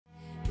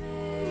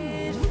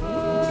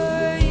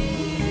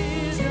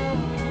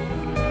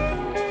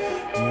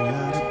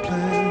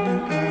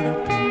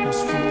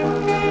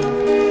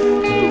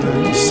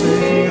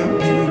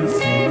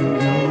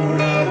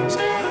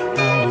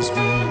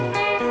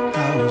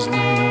was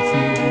made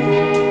for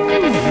you.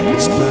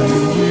 It's by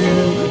your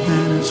will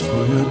and it's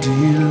for your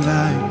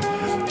delight.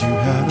 You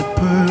had a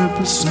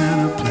purpose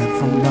and a plan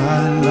for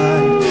my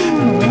life.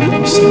 And now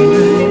you say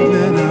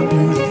that I'm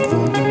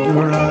beautiful in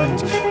your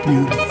eyes.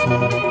 Beautiful,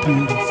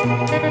 beautiful.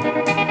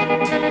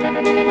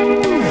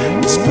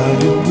 It's by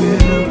your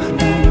will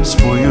and it's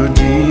for your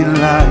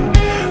delight.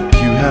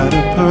 You had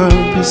a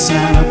purpose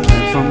and a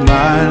plan for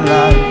my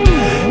life.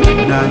 And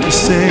now you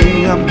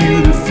say I'm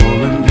beautiful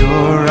in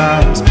your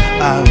eyes.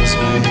 I was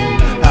made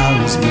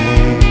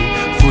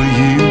for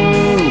you.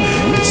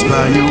 It's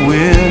by your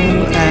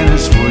will and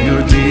it's for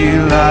your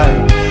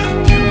delight.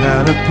 You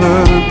had a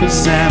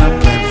purpose and a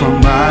plan for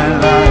my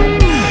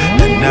life.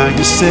 And now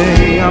you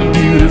say I'm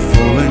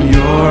beautiful in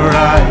your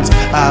eyes.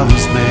 I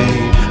was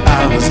made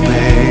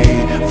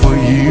for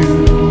you.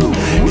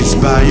 It's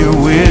by your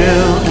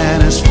will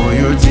and it's for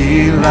your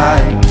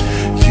delight.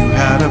 You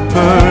had a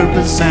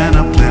purpose and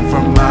a plan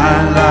for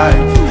my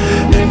life.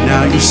 And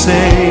now you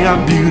say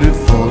I'm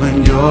beautiful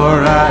in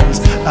your eyes.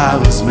 I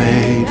was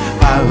made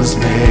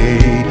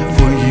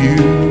for you.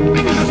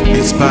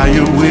 It's by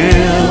your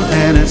will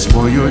and it's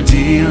for your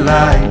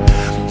delight.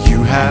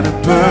 You had a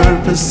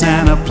purpose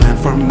and a plan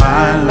for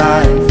my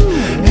life.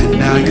 And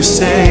now you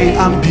say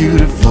I'm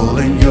beautiful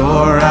in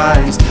your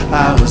eyes.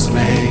 I was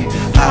made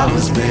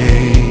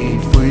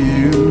for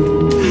you.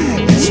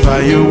 It's by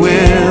your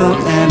will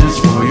and it's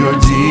for your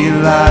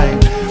delight.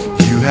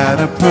 You had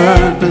a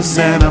purpose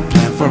and a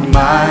plan for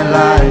my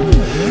life.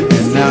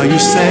 And now you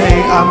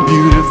say I'm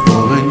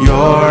beautiful in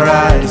your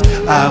eyes.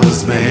 I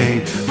was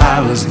made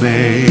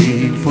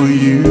for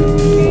you.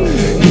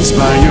 It's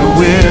by your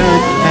will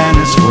and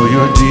it's for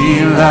your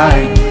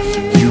delight.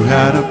 You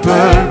had a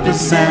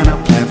purpose and a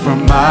plan for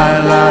my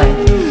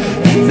life.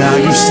 And now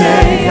you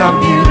say I'm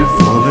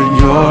beautiful in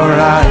your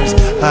eyes.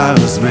 I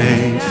was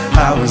made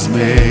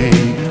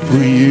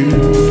for you.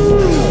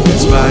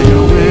 It's by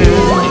your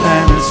will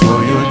and it's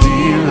for your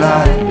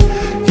delight.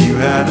 You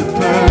had a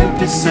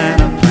purpose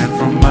and a plan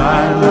for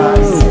my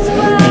life.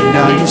 And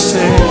now you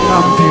say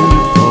I'm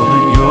beautiful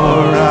in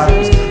your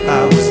eyes. I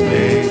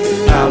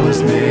was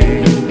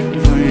made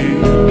for you.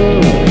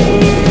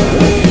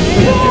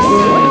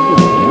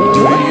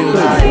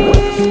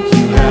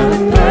 You had a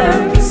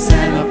purpose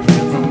and a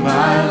plan for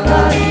my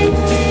life.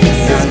 And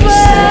now you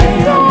say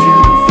I'm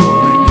beautiful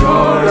in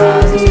your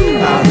eyes.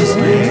 I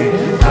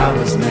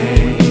was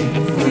made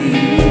for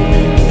you.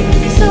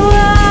 So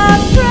I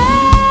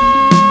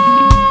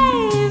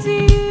praise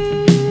you.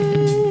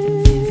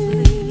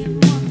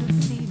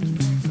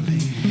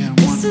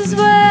 This is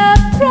where I